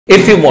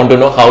If you want to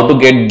know how to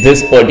get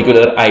this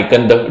particular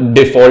icon, the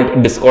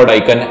default Discord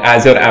icon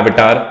as your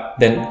avatar,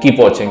 then keep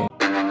watching.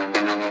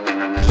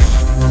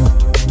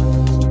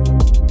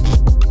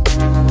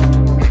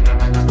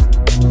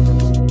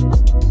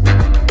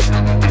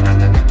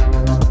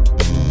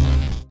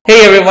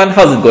 Hey everyone,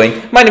 how's it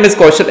going? My name is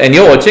Kaushal and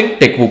you're watching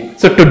TechWhoop.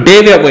 So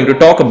today we are going to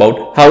talk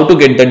about how to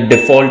get the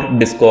default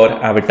Discord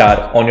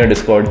avatar on your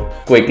Discord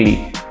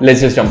quickly. Let's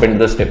just jump into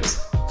the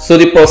steps. So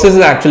the process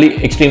is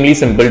actually extremely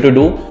simple to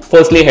do.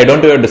 Firstly, head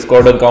on to your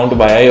Discord account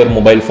via your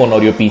mobile phone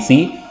or your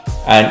PC,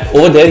 and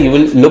over there you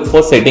will look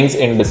for settings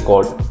in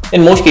Discord.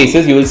 In most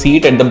cases, you will see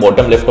it at the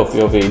bottom left of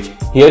your page.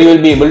 Here you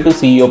will be able to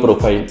see your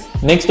profile.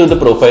 Next to the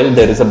profile,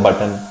 there is a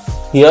button.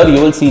 Here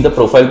you will see the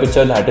profile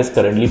picture that is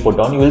currently put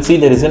on. You will see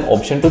there is an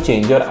option to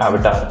change your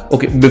avatar.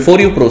 Okay, before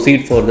you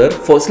proceed further,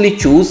 firstly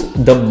choose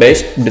the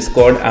best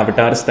Discord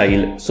avatar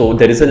style. So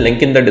there is a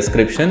link in the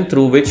description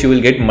through which you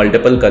will get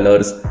multiple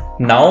colors.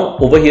 Now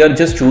over here,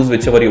 just choose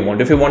whichever you want.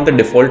 If you want the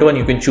default one,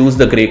 you can choose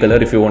the gray color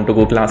if you want to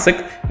go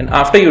classic. And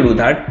after you do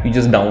that, you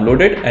just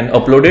download it and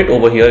upload it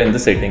over here in the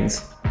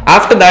settings.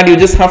 After that, you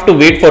just have to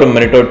wait for a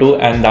minute or two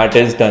and that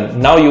is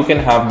done. Now you can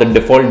have the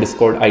default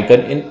Discord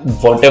icon in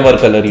whatever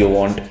color you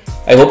want.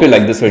 I hope you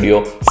liked this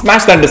video.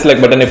 Smash that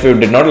dislike button if you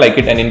did not like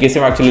it, and in case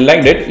you actually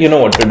liked it, you know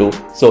what to do.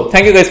 So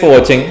thank you guys for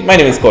watching. My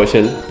name is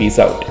Kaushal. Peace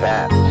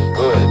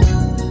out.